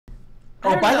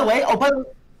Oh, by the way, oh,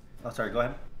 sorry, go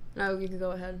ahead. No, you can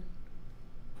go ahead.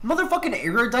 Motherfucking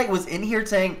Erudite was in here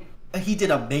saying he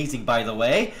did amazing, by the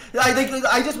way. I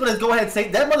just want to go ahead and say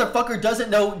that motherfucker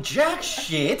doesn't know jack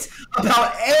shit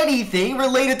about anything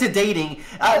related to dating.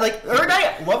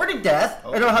 Erudite, love her to death,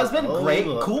 and her husband, great,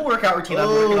 cool workout routine I'm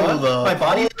working on. My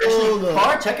body is actually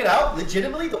hard. Check it out.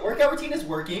 Legitimately, the workout routine is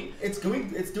working. It's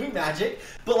doing magic.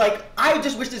 But like, I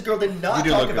just wish this girl did not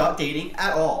talk about dating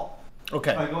at all.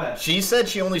 Okay. All right, go ahead. She said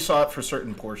she only saw it for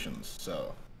certain portions,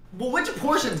 so. Well, which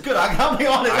portion's good? I'll be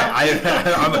honest. I'm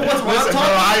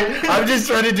just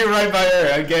trying to do right by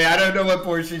her, okay? I don't know what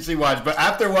portion she watched, but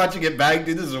after watching it back,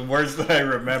 dude, this is the worst that I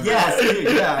remember. Yes,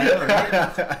 dude, yeah, I know,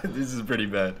 right? This is pretty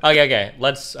bad. Okay, I'm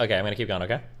gonna keep going,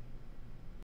 okay?